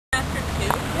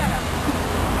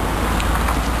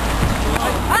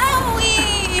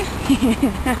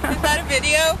that a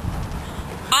video?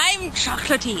 I'm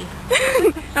chocolatey.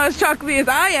 Not as chocolatey as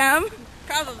I am.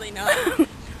 Probably not.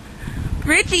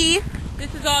 Richie!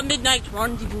 This is our midnight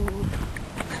rendezvous.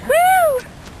 Woo!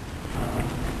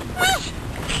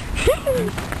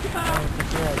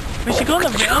 We should go on the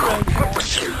railroad.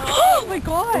 Oh my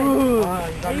god!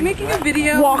 Are you making a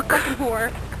video? Walk. Fucking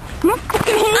whore.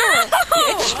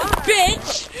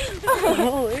 Bitch!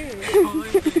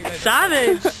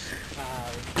 Savage.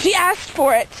 She asked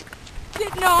for it.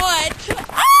 Did not.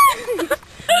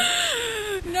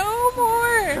 No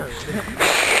more.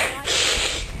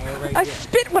 I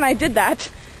spit when I did that.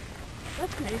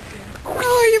 That's nice. Oh,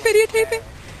 are you videotaping?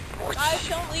 Guys,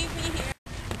 don't leave me here.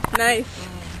 Nice.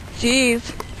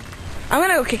 Jeez. I'm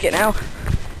gonna go kick it now.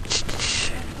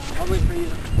 I'll wait for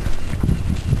you.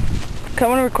 I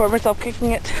want to record myself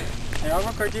kicking it. Hey, I'll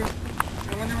record you.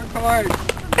 I want to record.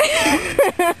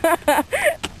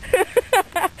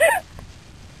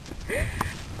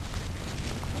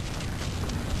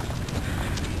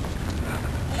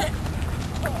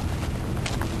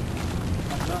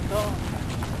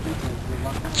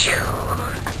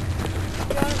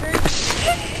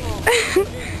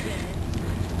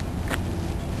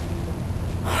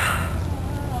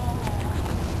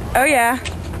 Oh yeah.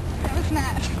 That was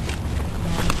Matt.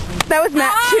 That was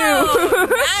Matt too.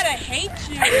 Matt, I hate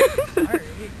you.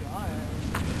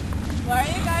 Why are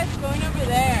you guys going over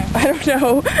there? I don't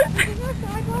know.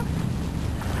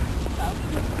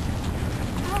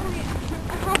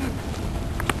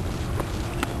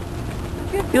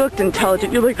 You looked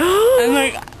intelligent. You're like, I'm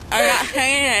like, I got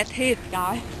hanging in a teeth,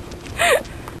 guys.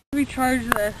 Recharge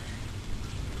this.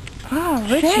 oh,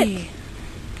 Richie.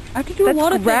 I have to do That's a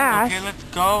lot of grass. Okay, let's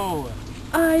go.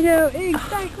 I know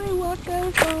exactly what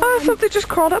goes on. Oh, something just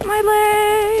crawled up my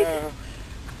leg.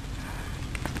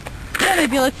 Yeah,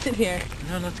 maybe let's sit here.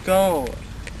 No, let's go.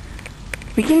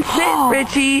 We can sit,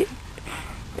 Richie.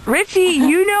 Richie,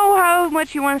 you know how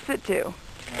much you want to sit to.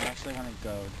 I actually want to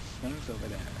go. There's swings over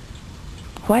there.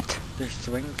 What? There's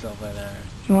swings over there.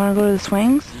 You want to go to the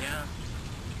swings? Yeah.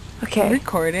 Okay.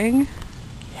 Recording?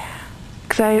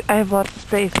 Because I have lots of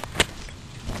space.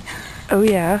 Oh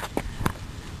yeah.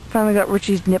 Finally got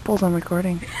Richie's nipples on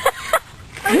recording.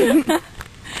 Okay,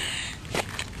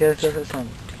 let's go to the swing.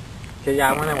 Okay,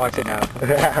 yeah, I want to watch it now.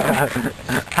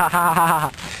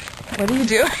 What are you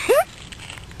doing?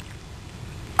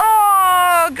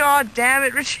 Oh, god damn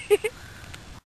it, Richie.